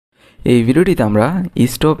এই ভিডিওটিতে আমরা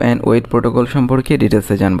স্টপ অ্যান্ড ওয়েট প্রোটোকল সম্পর্কে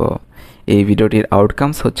ডিটেলসে জানব। এই ভিডিওটির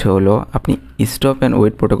আউটকামস হলো আপনি স্টপ অ্যান্ড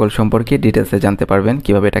ওয়েট প্রোটোকল সম্পর্কে ডিটেলসে জানতে পারবেন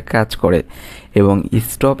কিভাবে এটা কাজ করে, এবং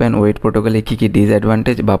stop and wait প্রোটোকলে key key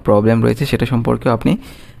disadvantage বা প্রবলেম রয়েছে সেটা সম্পর্কেও আপনি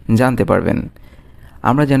জানতে পারবেন।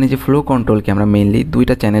 আমরা জানি যে ফ্লো কন্ট্রোলকে আমরা মেইনলি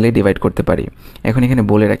দুইটা চ্যানেলে ডিভাইড করতে পারি। এখন এখানে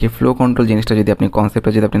বলে রাখি, ফ্লো কন্ট্রোল জিনিসটা যদি আপনি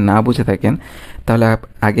কনসেপ্টটা যদি আপনি না বুঝে থাকেন, তাহলে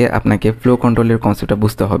আগে আপনাকে ফ্লো কন্ট্রোলের কনসেপ্টটা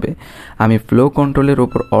বুঝতে হবে। আমি ফ্লো কন্ট্রোলের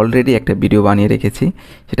ওপর অলরেডি একটা ভিডিও বানিয়ে রেখেছি,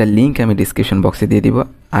 সেটা লিঙ্ক আমি ডিসক্রিপশন বক্সে দিয়ে দিব।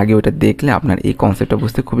 আগে ওটা দেখলে আপনার এই কনসেপ্টটা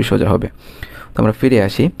বুঝতে খুবই সোজা হবে। তো আমরা ফিরে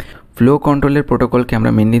আসি। ফ্লো কন্ট্রোলের প্রোটোকলকে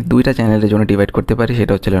আমরা মেনলি দুইটা চ্যানেলের জন্য ডিভাইড করতে পারি,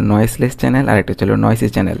 সেটা হচ্ছে নয়েসলেস চ্যানেল আর একটা হচ্ছে নয়েসি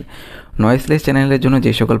চ্যানেল। নয়েসলেস চ্যানেলের জন্য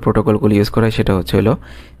যে সকল প্রোটোকলগুলো ইউজ করা হয় সেটা হচ্ছে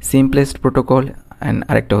সিম্পলেস্ট প্রোটোকল, অ্যান্ড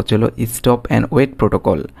আরেকটা হচ্ছে স্টপ অ্যান্ড ওয়েট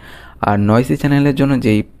প্রোটোকল। আর নয়েসি চ্যানেলের জন্য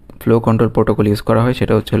যেই ফ্লো কন্ট্রোল প্রোটোকল ইউজ করা হয়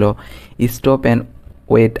সেটা হচ্ছে stop and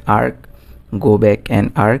wait arc, go back and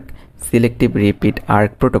arc, selective repeat arc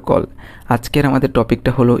protocol. আজকের আমাদের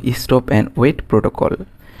টপিকটা হলো stop and wait protocol.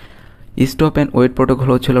 Stop and wait protocol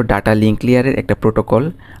হচ্ছিল ডাটা লিঙ্ক লেয়ারের একটা প্রোটোকল,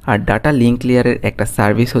 আর ডাটা লিঙ্ক লেয়ারের একটা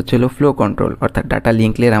সার্ভিস হচ্ছিল ফ্লো কন্ট্রোল। অর্থাৎ ডাটা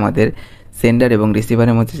লিঙ্ক লেয়ার আমাদের সেন্ডার এবং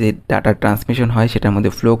রিসিভারের মধ্যে যে ডাটা ট্রান্সমিশন হয় সেটার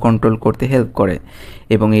মধ্যে ফ্লো কন্ট্রোল করতে হেল্প করে,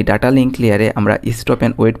 এবং এই ডাটা লিঙ্ক লেয়ারে আমরা স্টপ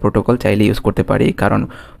অ্যান্ড ওয়েট প্রোটোকল চাইলে ইউজ করতে পারি, কারণ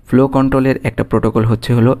ফ্লো কন্ট্রোলের একটা প্রোটোকল হচ্ছে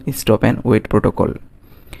স্টপ অ্যান্ড ওয়েট প্রোটোকল।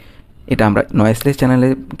 এটা আমরা নয়েসলেস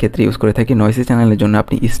চ্যানেলের ক্ষেত্রে ইউজ করে থাকি। নয়েসলেস চ্যানেলের জন্য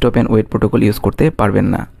আপনি stop and wait protocol use করতে পারবেন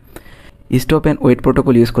না। Stop and wait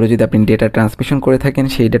protocol use করে যদি আপনি ডেটা ট্রান্সমিশন করে থাকেন,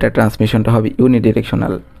 সেই ডেটা ট্রান্সমিশনটা হবে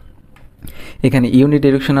ইউনিডিরেকশনাল। এখানে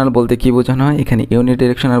ইউনিডিরেকশনাল বলতে কী বোঝানো হয়? এখানে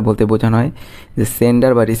ইউনিডিরেকশনাল বলতে বোঝানো হয় যে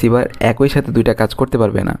সেন্ডার বা রিসিভার একই সাথে দুইটা কাজ করতে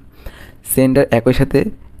পারবে না। সেন্ডার একই সাথে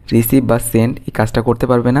রিসিভ বা সেন্ড এই কাজটা করতে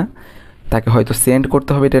পারবে না। তাকে হয়তো সেন্ড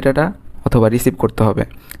করতে হবে ডেটাটা, অথবা রিসিভ করতে হবে।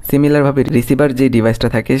 সিমিলারভাবে রিসিভার যে ডিভাইসটা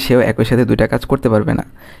থাকে সেও একই সাথে দুইটা কাজ করতে পারবে না।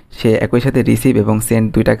 সে একই সাথে রিসিভ এবং সেন্ড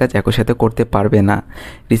দুইটা কাজ একই সাথে করতে পারবে না।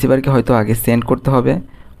 রিসিভারকে হয়তো আগে সেন্ড করতে হবে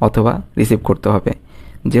অথবা রিসিভ করতে হবে।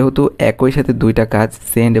 যেহেতু একই সাথে দুইটা কাজ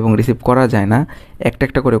সেন্ড এবং রিসিভ করা যায় না, একটা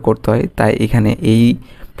একটা করে করতে হয়, তাই এখানে এই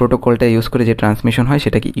প্রোটোকলটা ইউজ করে যে ট্রান্সমিশন হয়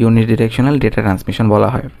সেটাকে ইউনিডিরেকশনাল ডেটা ট্রান্সমিশন বলা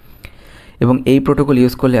হয়। এবং এই প্রোটোকল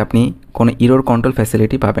ইউজ করলে আপনি কোনো ইরর কন্ট্রোল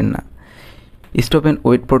ফ্যাসিলিটি পাবেন না। স্টপ অ্যান্ড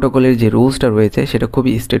ওয়েট প্রোটোকলের যে রুলসটা রয়েছে সেটা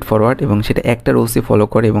খুবই স্ট্রেট ফরওয়ার্ড, এবং সেটা একটা রুলসই ফলো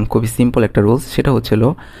করে, এবং খুবই সিম্পল একটা রুলস। সেটা হচ্ছিল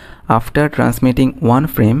after transmitting one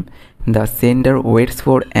frame the sender waits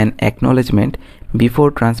for an acknowledgement before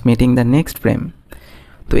transmitting the next frame.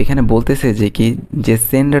 তো এখানে বলতেছে যে কি, যে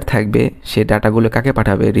সেন্ডার থাকবে সে ডাটাগুলো কাকে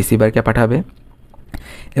পাঠাবে? রিসিভারকে পাঠাবে,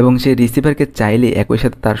 এবং সে রিসিভারকে চাইলে একই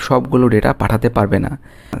সাথে তার সবগুলো ডেটা পাঠাতে পারবে না।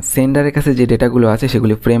 সেন্ডারের কাছে যে ডেটাগুলো আছে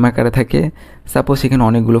সেগুলি ফ্রেম আকারে থাকে। সাপোজ এখানে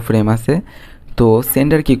অনেকগুলো ফ্রেম আছে, তো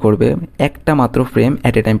সেন্ডার কি করবে? একটা মাত্র ফ্রেম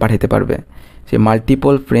অ্যাট এ টাইম পাঠাতে পারবে, সে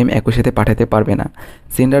মাল্টিপল ফ্রেম একই সাথে পাঠাতে পারবে না।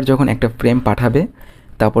 সেন্ডার যখন একটা ফ্রেম পাঠাবে,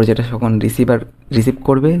 তারপর যেটা যখন রিসিভার রিসিভ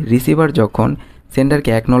করবে, রিসিভার যখন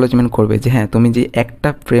সেন্ডারকে অ্যাকনোলেজমেন্ট করবে যে হ্যাঁ তুমি যে একটা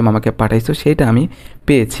ফ্রেম আমাকে পাঠাইছো সেটা আমি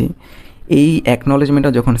পেয়েছি, এই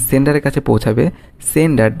অ্যাকনোলেজমেন্টটা যখন সেন্ডারের কাছে পৌঁছাবে,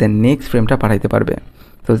 সেন্ডার দেন নেক্সট ফ্রেমটা পাঠাইতে পারবে।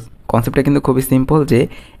 তো কনসেপ্টটা কিন্তু খুবই সিম্পল, যে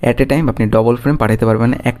অ্যাট এ টাইম আপনি ডবল ফ্রেম পাঠাইতে পারবেন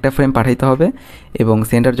না, একটা ফ্রেম পাঠাইতে হবে, এবং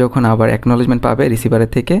সেন্ডার যখন আবার অ্যাকনোলেজমেন্ট পাবে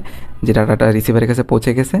রিসিভারের থেকে যে ডাটাটা রিসিভারের কাছে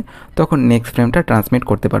পৌঁছে গেছে, তখন নেক্সট ফ্রেমটা ট্রান্সমিট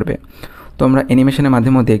করতে পারবে। তো আমরা অ্যানিমেশনের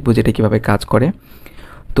মাধ্যমেও দেখব যেটা কীভাবে কাজ করে।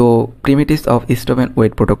 তো প্রিমিটিভস of stop and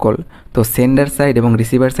wait protocol. তো সেন্ডার সাইড এবং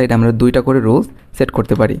রিসিভার সাইড আমরা দুইটা করে রুলস সেট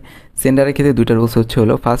করতে পারি। সেন্ডারের ক্ষেত্রে দুইটা রুলস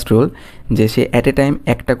হলো ফার্স্ট রুল, যে সে অ্যাট এ টাইম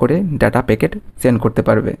একটা করে ডাটা প্যাকেট সেন্ড করতে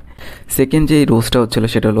পারবে। সেকেন্ড যে রুলসটা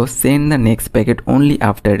সেটা হলো send the next packet only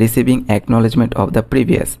after receiving acknowledgement of the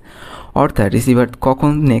previous. অর্থাৎ রিসিভার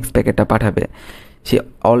কখন নেক্সট প্যাকেটটা পাঠাবে? সে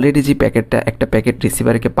অলরেডি যে একটা প্যাকেট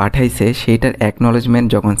রিসিভারকে পাঠাইছে, সেইটার অ্যাকনোলেজমেন্ট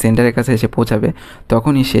যখন সেন্ডারের কাছে এসে পৌঁছাবে,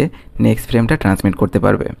 তখনই সে নেক্সট ফ্রেমটা ট্রান্সমিট করতে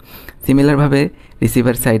পারবে। সিমিলারভাবে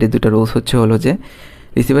রিসিভার সাইডে দুটো রুলস যে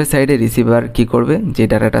রিসিভার সাইডে রিসিভার কী করবে? যে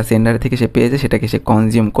ডাটাটা সেন্ডার থেকে সে পেয়েছে সেটাকে সে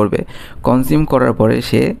কনজিউম করবে। কনজিউম করার পরে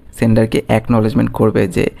সে সেন্ডারকে অ্যাকনোলেজমেন্ট করবে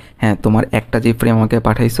যে হ্যাঁ তোমার একটা যে ফ্রেম আমাকে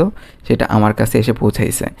পাঠাইছো সেটা আমার কাছে এসে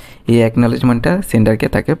পৌঁছাইছে। এই অ্যাকনোলেজমেন্টটা সেন্ডারকে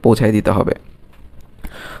তাকে পৌঁছায় দিতে হবে।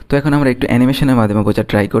 তো এখন আমরা একটু অ্যানিমেশনের মাধ্যমে বোঝার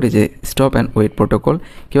ট্রাই করি যে স্টপ অ্যান্ড ওয়েট প্রোটোকল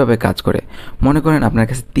কীভাবে কাজ করে। মনে করেন আপনার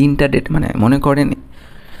কাছে তিনটা মনে করেন,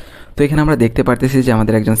 তো এখানে আমরা দেখতে পারতেছি যে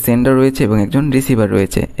আমাদের একজন সেন্ডার রয়েছে এবং একজন রিসিভার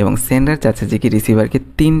রয়েছে, এবং সেন্ডার চাচ্ছে যে কি রিসিভারকে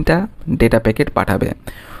 3টা ডেটা প্যাকেট পাঠাবে।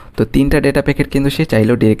 তো 3টা ডেটা প্যাকেট কিন্তু সে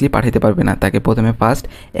চাইলেও ডিরেক্টলি পাঠাতে পারবে না, তাকে প্রথমে ফার্স্ট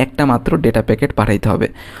একটা মাত্র ডেটা প্যাকেট পাঠাইতে হবে।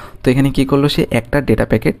 তো এখানে কী করলো? সে একটা ডেটা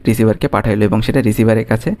প্যাকেট রিসিভারকে পাঠাইলো এবং সেটা রিসিভারের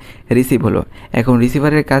কাছে রিসিভ হলো। এখন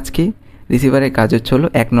রিসিভারের কাজ কি? রিসিভারের কাজ হচ্ছে হলো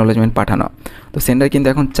অ্যাকনোলেজমেন্ট পাঠানো। তো সেন্ডার কিন্তু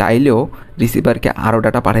এখন চাইলেও রিসিভারকে আরও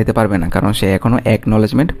ডাটা পাঠাতে পারবে না, কারণ সে এখনও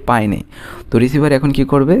অ্যাকনোলেজমেন্ট পায়নি। তো রিসিভার এখন কি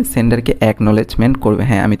করবে, সেন্ডারকে অ্যাকনোলেজমেন্ট করবে,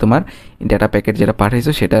 হ্যাঁ আমি তোমার ডাটা প্যাকেট যেটা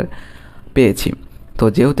পাঠিয়েছো সেটার পেয়েছি। তো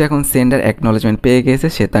যেহেতু এখন সেন্ডার অ্যাকনোলেজমেন্ট পেয়ে গেছে,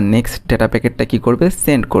 সে তার নেক্সট ডাটা প্যাকেটটা কী করবে,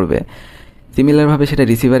 সেন্ড করবে। সিমিলারভাবে সেটা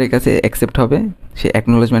রিসিভারের কাছে অ্যাকসেপ্ট হবে, সে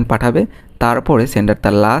অ্যাকনোলেজমেন্ট পাঠাবে, তারপরে সেন্ডার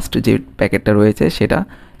তার লাস্ট যে প্যাকেটটা রয়েছে সেটা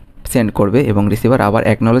সেন্ড করবে এবং রিসিভার আবার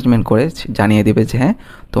অ্যাকনোলেজমেন্ট করে জানিয়ে দেবে যে হ্যাঁ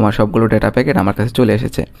তোমার সবগুলো ডেটা প্যাকেট আমার কাছে চলে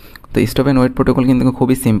এসেছে। তো স্টপ অ্যান্ড ওয়েট প্রোটোকল কিন্তু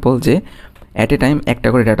খুবই সিম্পল, যে অ্যাট এ টাইম একটা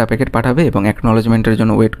করে ডাটা প্যাকেট পাঠাবে এবং অ্যাকনোলেজমেন্টের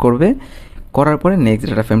জন্য ওয়েট করবে, করার পরে নেক্সট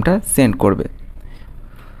ডাটা ফ্রেমটা সেন্ড করবে।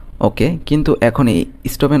 ওকে, কিন্তু এখন এই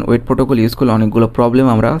stop and wait protocol use করলে অনেকগুলো প্রবলেম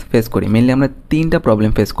আমরা ফেস করি। মেনলি আমরা 3টা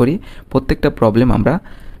প্রবলেম ফেস করি, প্রত্যেকটা প্রবলেম আমরা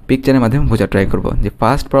পিকচারের মাধ্যমে বোঝার ট্রাই করব। যে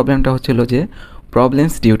ফার্স্ট প্রবলেমটা হচ্ছিল যে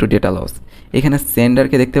problems due to data loss. এখানে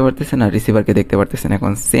সেন্ডারকে দেখতে পারতেছে না, রিসিভারকে দেখতে পারতেছে না।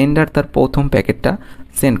 এখন সেন্ডার তার প্রথম প্যাকেটটা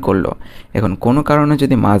সেন্ড করলো, এখন কোনো কারণে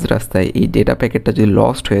যদি মাঝ রাস্তায় এই ডেটা প্যাকেটটা যদি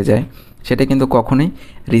লস্ট হয়ে যায়, সেটা কিন্তু কখনোই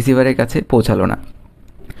রিসিভারের কাছে পৌঁছালো না।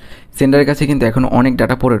 সেন্ডারের কাছে কিন্তু এখনও অনেক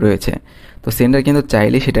ডাটা পড়ে রয়েছে। তো সেন্ডার কিন্তু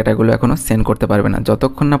চাইলেই সেই ডাটাগুলো এখনও সেন্ড করতে পারবে না,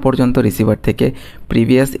 যতক্ষণ না পর্যন্ত রিসিভার থেকে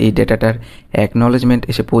প্রিভিয়াস এই ডেটাটার অ্যাকনোলেজমেন্ট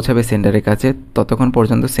এসে পৌঁছাবে সেন্ডারের কাছে, ততক্ষণ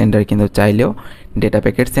পর্যন্ত সেন্ডার কিন্তু চাইলেও ডেটা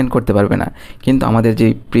প্যাকেট সেন্ড করতে পারবে না। কিন্তু আমাদের যে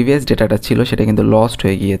প্রিভিয়াস ডেটাটা ছিল সেটা কিন্তু লস্ট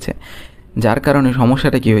হয়ে গিয়েছে, যার কারণে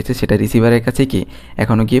সমস্যাটা কী হয়েছে সেটা রিসিভারের কাছে কি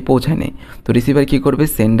এখনও গিয়ে পৌঁছায়নি। তো রিসিভার কী করবে,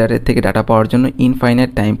 সেন্ডারের থেকে ডাটা পাওয়ার জন্য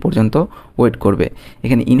ইনফাইনাইট টাইম পর্যন্ত ওয়েট করবে।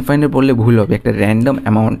 এখানে ইনফাইনাইট বললে ভুল হবে, একটা র্যান্ডম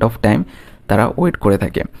অ্যামাউন্ট অফ টাইম তারা ওয়েট করে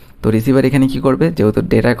থাকে। তো রিসিভার এখানে কী করবে, যেহেতু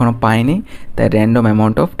ডেটা এখনও পায়নি তাই random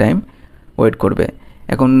amount of time wait করবে।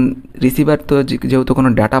 এখন রিসিভার তো যেহেতু কোনো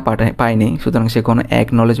ডাটা পায়নি, সুতরাং সে কোনো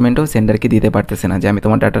অ্যাকনোলেজমেন্টও সেন্ডারকে দিতে পারতেছে না যে আমি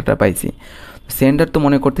তোমার ডাটাটা পাইছি। সেন্ডার তো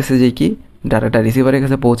মনে করতেছে যে কি ডাটাটা রিসিভারের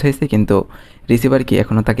কাছে পৌঁছাইছে, কিন্তু রিসিভার কি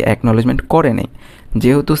এখনও তাকে অ্যাকনোলেজমেন্ট করেনি।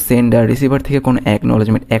 যেহেতু সেন্ডার রিসিভার থেকে কোনো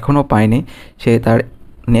অ্যাকনোলেজমেন্ট এখনও পায়নি, সে তার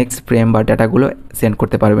নেক্সট ফ্রেম বা ডাটাগুলো সেন্ড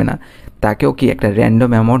করতে পারবে না। তাকেও কি একটা র্যান্ডম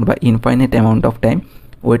অ্যামাউন্ট বা infinite amount of time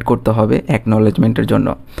wait করতে হবে অ্যাকনোলেজমেন্টের জন্য।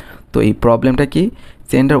 তো এই প্রবলেমটা কি,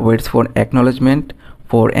 sender waits for acknowledgement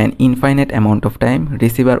for an infinite amount of time,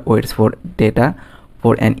 receiver waits for data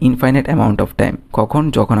for an infinite amount of time। কখন,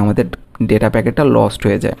 যখন আমাদের ডেটা প্যাকেটটা লস্ট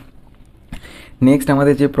হয়ে যায়। নেক্সট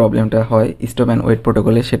আমাদের যে প্রবলেমটা হয় স্টপ অ্যান্ড ওয়েট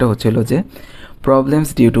প্রোটোকলে, সেটা হচ্ছিল যে problems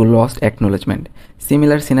due to lost acknowledgement.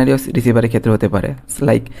 Similar scenario রিসিভারের ক্ষেত্রে হতে পারে,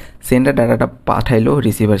 লাইক সেন্ডার ডাটাটা পাঠাইলো,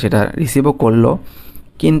 রিসিভার সেটা রিসিভও করলো,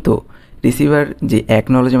 কিন্তু রিসিভার যে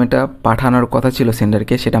অ্যাকনোলেজমেন্টটা পাঠানোর কথা ছিল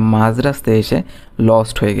সেন্ডারকে, সেটা মাঝ রাস্তায় এসে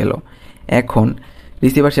লস্ট হয়ে গেল। এখন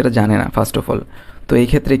রিসিভার সেটা জানে না ফার্স্ট অফ অল। তো এই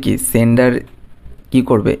ক্ষেত্রে কি সেন্ডার কি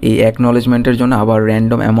করবে, এই অ্যাকনোলেজমেন্টের জন্য আবার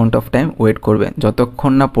random amount of time wait করবে,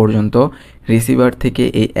 যতক্ষণ না পর্যন্ত রিসিভার থেকে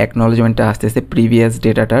এই অ্যাকনোলেজমেন্টটা আসতেছে প্রিভিয়াস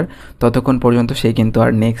ডেটাটার, ততক্ষণ পর্যন্ত সে কিন্তু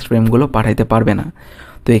আর নেক্সট ফ্রেমগুলো পাঠাইতে পারবে না।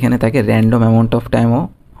 তো এখানে তাকে র্যান্ডম অ্যামাউন্ট অফ টাইমও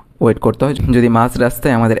ওয়েট করতে হয়। যদি মাঝ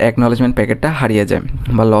রাস্তায় আমাদের অ্যাকনোলেজমেন্ট প্যাকেটটা হারিয়ে যায়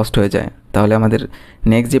বা লস্ট হয়ে যায়, তাহলে আমাদের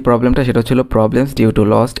নেক্সট যে প্রবলেমটা সেটা ছিল problems due to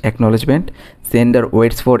lost acknowledgement, sender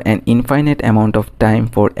waits for an infinite amount of time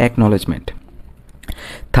for acknowledgement.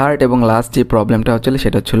 Third এবং লাস্ট যে প্রবলেমটা হচ্ছিল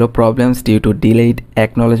সেটা ছিল problems due to delayed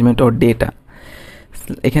acknowledgement or data.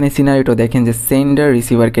 এখানে সিনারিটা দেখেন যে সেন্ডার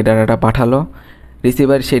রিসিভারকে ডাটাটা পাঠালো,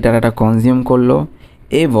 রিসিভার সেই ডাটাটা কনজিউম করলো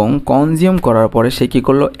এবং কনজিউম করার পরে সে কী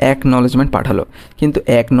করলো, অ্যাকনোলেজমেন্ট পাঠালো, কিন্তু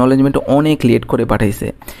অ্যাকনোলেজমেন্ট অনেক লেট করে পাঠাইছে।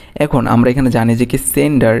 এখন আমরা এখানে জানি যে কি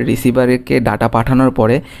সেন্ডার রিসিভারকে ডাটা পাঠানোর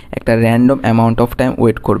পরে একটা random amount of time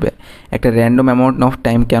wait করবে। একটা র্যান্ডম অ্যামাউন্ট অফ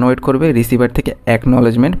টাইম কেন ওয়েট করবে, রিসিভার থেকে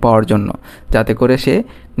অ্যাকনোলেজমেন্ট পাওয়ার জন্য, যাতে করে সে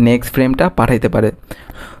নেক্সট ফ্রেমটা পাঠাইতে পারে।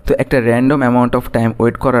 তো একটা random amount of time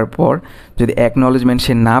wait করার পর যদি অ্যাকনোলেজমেন্ট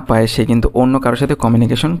সে না পায়, সে কিন্তু অন্য কারোর সাথে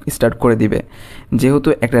কমিউনিকেশন স্টার্ট করে দিবে। যেহেতু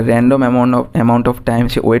একটা random amount of time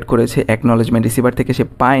say wait করেছে, অ্যাকনোলেজমেন্ট রিসিভার থেকে সে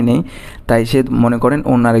পায়নি, তাই সে মনে করেন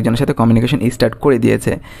অন্য আরেকজনের সাথে কমিউনিকেশন স্টার্ট করে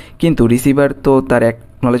দিয়েছে। কিন্তু রিসিভার তো তার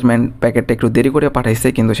অ্যাকনোলেজমেন্ট প্যাকেটটা একটু দেরি করে পাঠাইছে,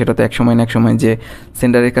 কিন্তু সেটা তো এক সময় না এক সময় যে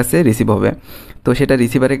সেন্ডারের কাছে রিসিভ হবে। তো সেটা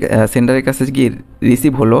সেন্ডারের কাছে গিয়ে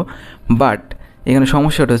রিসিভ হলো, বাট এখানে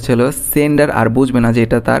সমস্যাটা হচ্ছিল সেন্ডার আর বুঝবে না যে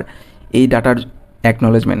এটা তার এই ডাটার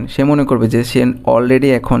অ্যাকনোলেজমেন্ট। সে মনে করবে যে সে অলরেডি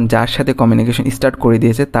এখন যার সাথে কমিউনিকেশন স্টার্ট করে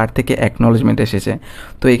দিয়েছে তার থেকে অ্যাকনোলেজমেন্ট এসেছে।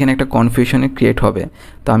 তো এখানে একটা কনফিউশনের ক্রিয়েট হবে।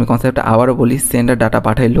 তো আমি কনসেপ্টটা আবারও বলি, সেন্ডার ডাটা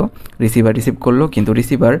পাঠাইলো, রিসিভার রিসিভ করলো, কিন্তু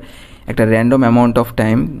রিসিভার একটা র্যান্ডম অ্যামাউন্ট অফ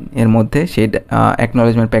টাইম এর মধ্যে সেই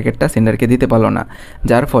অ্যাকনোলেজমেন্ট প্যাকেটটা সেন্ডারকে দিতে পারলো না,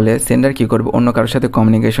 যার ফলে সেন্ডার কী করবে, অন্য কারোর সাথে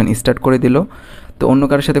কমিউনিকেশন স্টার্ট করে দিল। তো অন্য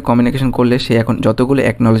কারোর সাথে কমিউনিকেশন করলে সে এখন যতগুলো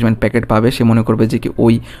অ্যাকনোলেজমেন্ট প্যাকেট পাবে সে মনে করবে যে কি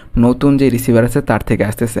ওই নতুন যে রিসিভার আছে তার থেকে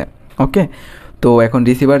আসতেছে। ওকে, তো এখন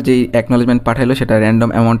রিসিভার যেই অ্যাকনোলেজমেন্ট পাঠালো সেটা র্যান্ডম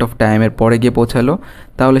অ্যামাউন্ট অফ টাইমের পরে গিয়ে পৌঁছালো,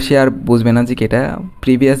 তাহলে সে আর বুঝবে না যে কি এটা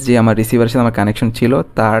প্রিভিয়াস যে আমার রিসিভারের সাথে আমার কানেকশন ছিল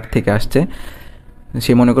তার থেকে আসছে।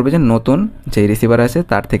 সে মনে করবে যে নতুন যে রিসিভার আছে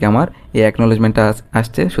তার থেকে আমার এই অ্যাকনোলেজমেন্টটা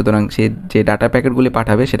আসছে, সুতরাং সে যে ডাটা প্যাকেটগুলি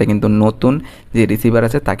পাঠাবে সেটা কিন্তু নতুন যে রিসিভার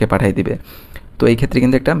আছে তাকে পাঠিয়ে দিবে। তো এই ক্ষেত্রে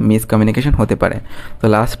কিন্তু একটা মিসকমিউনিকেশন হতে পারে। তো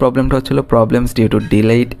লাস্ট প্রবলেমটা হচ্ছিল problems due to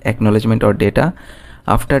delayed acknowledgement or data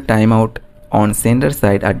after time out on sender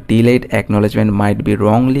side. A delayed acknowledgement might be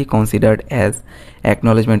wrongly considered as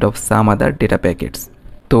acknowledgement of some other data packets.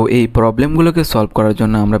 তো এই প্রবলেমগুলোকে সলভ করার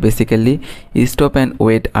জন্য আমরা basically stop and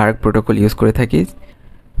wait arc protocol use করে থাকি।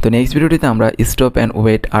 তো next ভিডিওটিতে আমরা stop and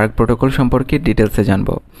wait arc protocol সম্পর্কে ডিটেলসে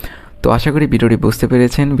জানবো। তো আশা করি ভিডিওটি বুঝতে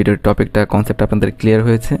পেরেছেন, ভিডিওর টপিকটা কনসেপ্ট আপনাদের ক্লিয়ার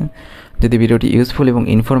হয়েছে। যদি ভিডিওটি ইউজফুল এবং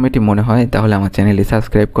ইনফরমেটিভ মনে হয় তাহলে আমার চ্যানেলটি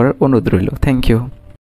সাবস্ক্রাইব করার অনুরোধ রইল। Thank you.